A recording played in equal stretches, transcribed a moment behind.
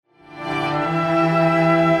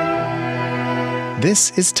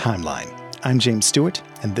This is Timeline. I'm James Stewart,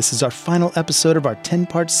 and this is our final episode of our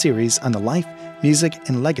 10-part series on the life, music,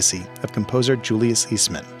 and legacy of composer Julius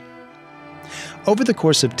Eastman. Over the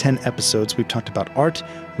course of 10 episodes, we've talked about art,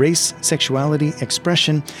 race, sexuality,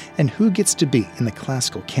 expression, and who gets to be in the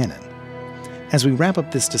classical canon. As we wrap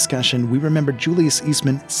up this discussion, we remember Julius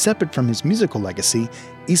Eastman separate from his musical legacy,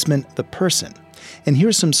 Eastman the person. And here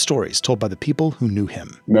are some stories told by the people who knew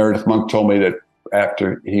him. Meredith Monk told me that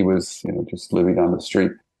after he was, just living on the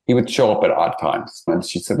street, he would show up at odd times. And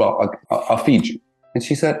she said, well, I'll feed you. And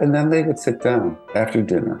she said, and then they would sit down after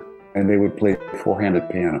dinner and they would play four-handed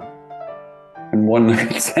piano. And one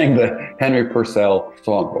night sang the Henry Purcell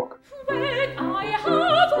songbook.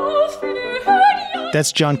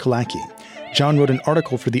 That's John Kalaki. John wrote an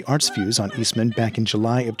article for the Arts Views on Eastman back in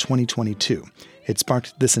July of 2022. It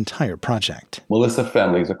sparked this entire project. Melissa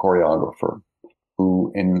Fenley is a choreographer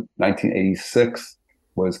who in 1986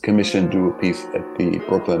 was commissioned to do a piece at the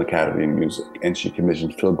Brooklyn Academy of Music. And she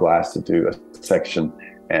commissioned Phil Glass to do a section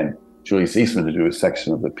and Julius Eastman to do a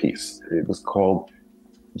section of the piece. It was called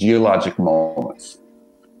Geologic Moments.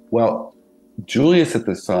 Well, Julius at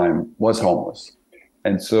this time was homeless.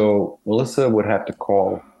 And so Melissa would have to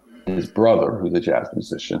call his brother, who's a jazz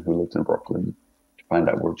musician who lived in Brooklyn, to find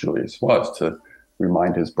out where Julius was, to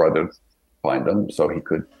remind his brother to find him so he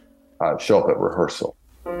could show up at rehearsal.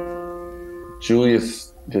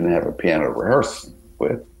 Julius didn't have a piano to rehearse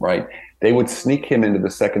with, right? They would sneak him into the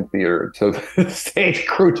second theater so the stage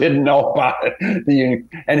crew didn't know about it.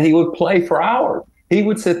 And he would play for hours. He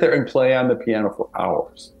would sit there and play on the piano for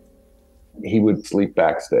hours. He would sleep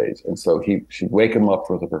backstage. And so she'd wake him up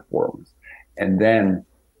for the performance. And then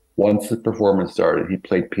once the performance started, he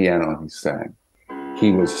played piano and he sang.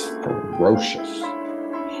 He was ferocious.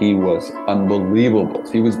 He was unbelievable.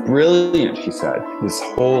 He was brilliant, she said. This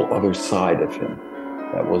whole other side of him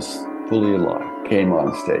that was fully alive came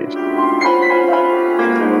on stage.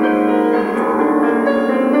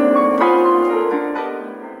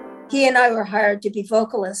 He and I were hired to be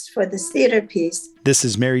vocalists for this theater piece. This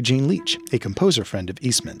is Mary Jane Leach, a composer friend of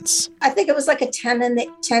Eastman's. I think it was like a 10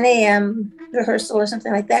 a.m. rehearsal or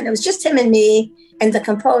something like that. And it was just him and me and the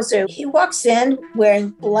composer. He walks in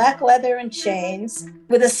wearing black leather and chains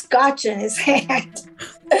with a scotch in his hand.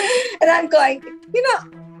 And I'm going, I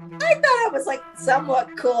thought I was like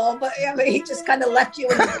somewhat cool, but he just kind of left you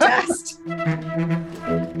in the dust.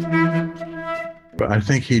 But I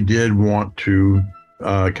think he did want to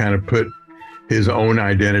kind of put his own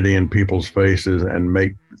identity in people's faces and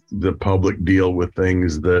make the public deal with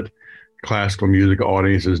things that classical music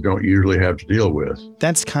audiences don't usually have to deal with.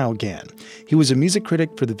 That's Kyle Gann. He was a music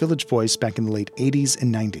critic for The Village Voice back in the late 80s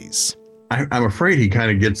and 90s. I'm afraid he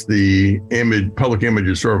kind of gets the public image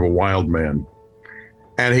as sort of a wild man.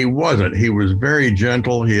 And he wasn't. He was very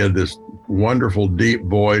gentle. He had this wonderful, deep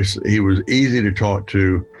voice. He was easy to talk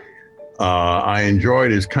to. I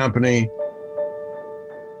enjoyed his company.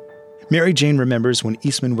 Mary Jane remembers when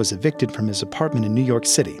Eastman was evicted from his apartment in New York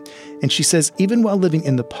City, and she says even while living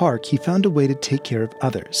in the park, he found a way to take care of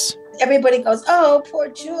others. Everybody goes, oh, poor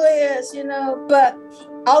Julius, but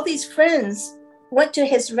all these friends went to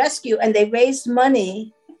his rescue and they raised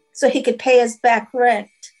money so he could pay us back rent.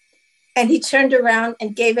 And he turned around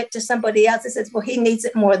and gave it to somebody else and says, well, he needs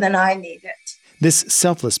it more than I need it. This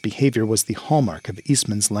selfless behavior was the hallmark of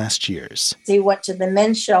Eastman's last years. He went to the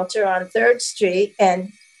men's shelter on 3rd Street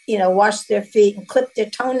and washed their feet and clipped their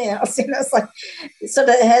toenails. It's like,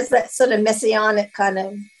 it has that sort of messianic kind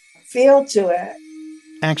of feel to it.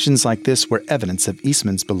 Actions like this were evidence of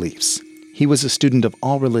Eastman's beliefs. He was a student of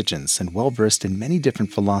all religions and well-versed in many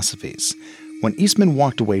different philosophies. When Eastman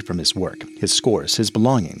walked away from his work, his scores, his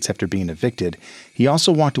belongings after being evicted, he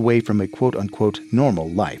also walked away from a quote-unquote normal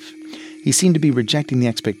life. He seemed to be rejecting the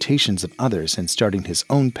expectations of others and starting his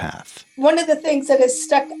own path. One of the things that has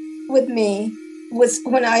stuck with me was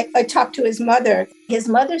when I talked to his mother. His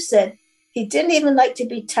mother said he didn't even like to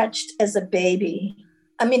be touched as a baby.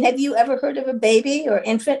 I mean, have you ever heard of a baby or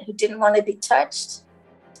infant who didn't want to be touched?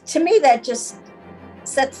 To me, that just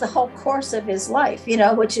sets the whole course of his life,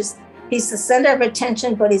 which is he's the center of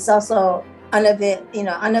attention, but he's also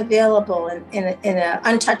unavailable and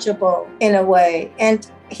untouchable in a way.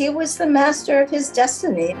 And he was the master of his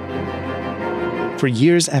destiny. For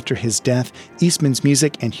years after his death, Eastman's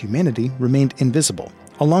music and humanity remained invisible,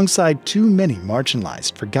 alongside too many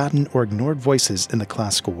marginalized, forgotten, or ignored voices in the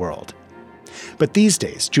classical world. But these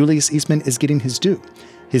days, Julius Eastman is getting his due.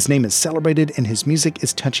 His name is celebrated and his music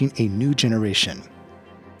is touching a new generation.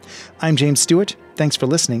 I'm James Stewart. Thanks for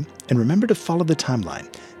listening, and remember to follow the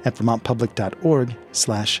timeline at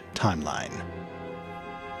vermontpublic.org/timeline.